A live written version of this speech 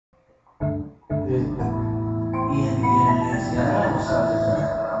Ian McGinnis, yeah, was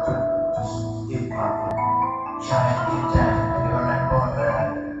hip hop, giant guitar, you are not born,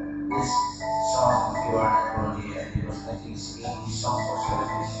 but this song, you are not born yet, it was 1980 song for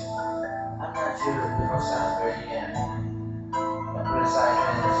television. I'm not sure because I'm very young, but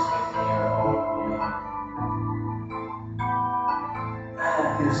Simon is 15-year-old,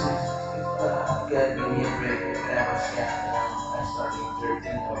 music, gave me a break when I was young, I started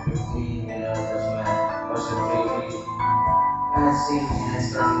 13 or 15, that's when I was a baby. I see, and I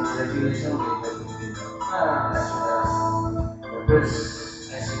started to feel something, that's the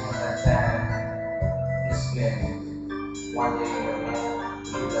first I see one that time is when one day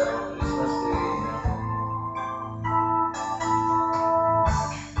Christmas Day,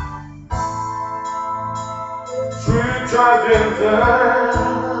 sweet driving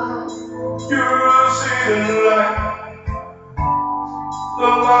time, you see the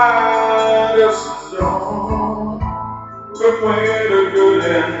light is dawn, between the good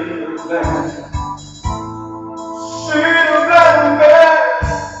and the bad. See the black and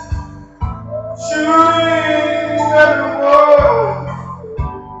bad, shooting at the world,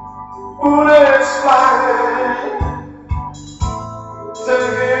 bullets flying,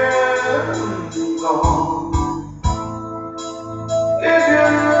 taking long. If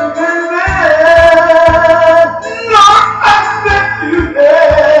you've been there, no, I bet you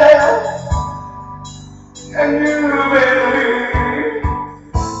there, and you believe,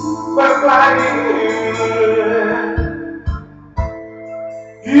 but flying,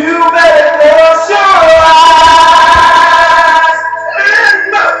 you better close your eyes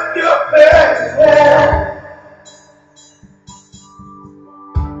and knock your head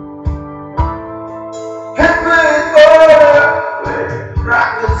and play for with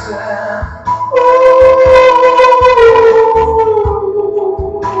rockets and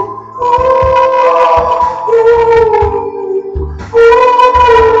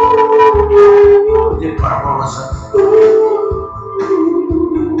the power was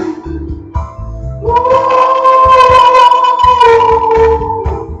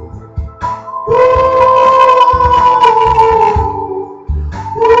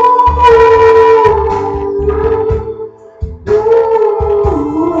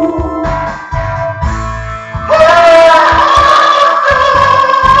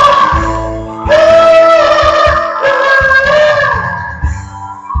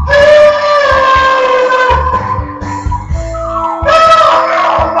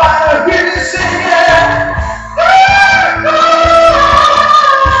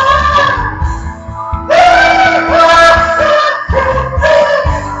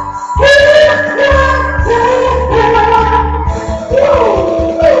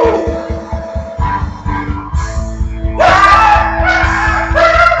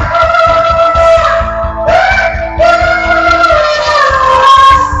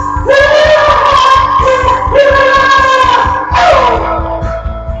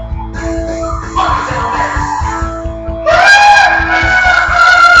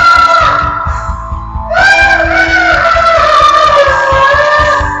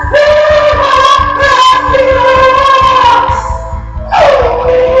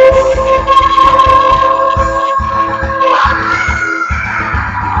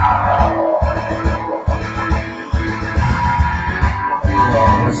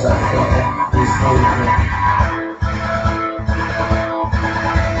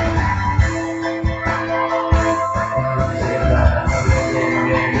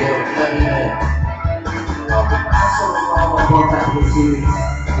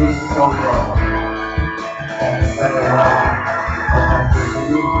this is so wrong. And better around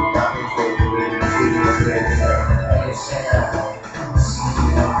authenticity, that is what we really great. And it's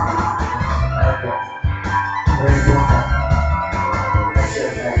very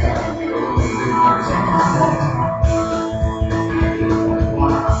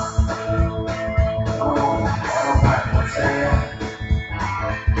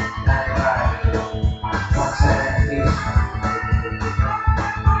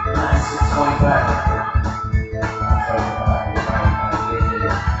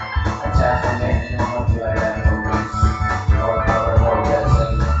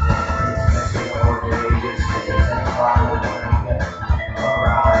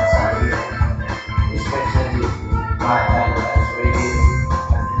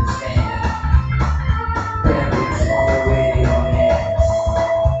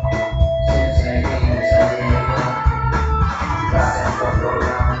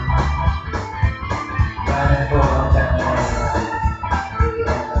important.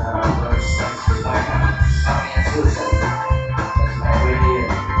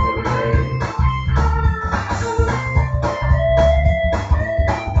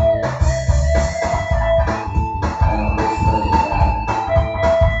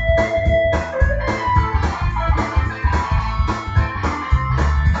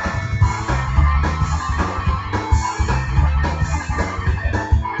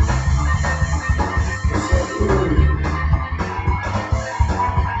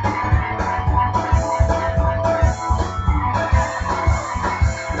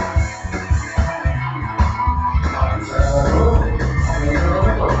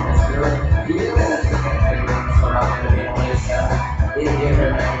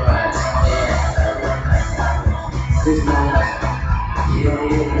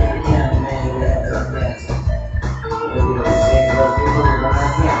 young man, we have some dancing. You know, saying love people, but I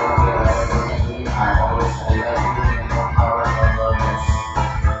can't love you. I always say love you, and more power, more love.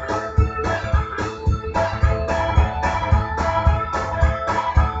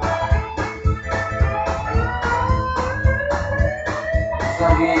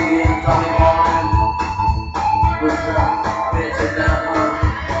 Some getting Tommy Morgan with some bitch at that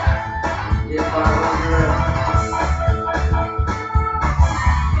one. If I wonder.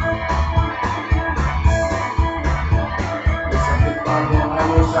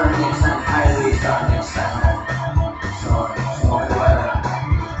 Highway start next time. Highway start next time. So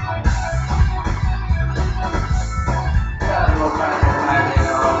gotta go try to highway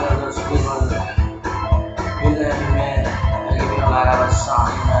all those people. You let me man. I give you a lot of a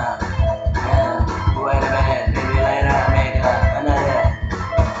song. And wait a minute. Maybe later I make another.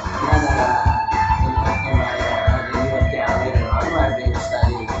 You down later. I might be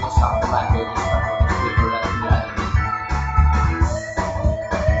studying something like this. People that you like.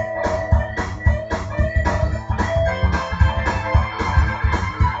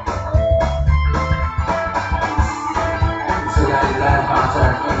 So that live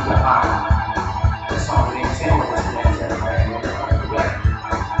concert in Japan. The song being changed is mentioned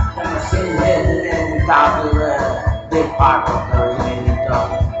and the scene is without the big part of the remaining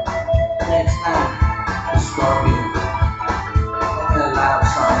dog. Next time, the story. A lot of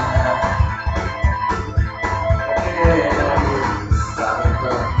songs.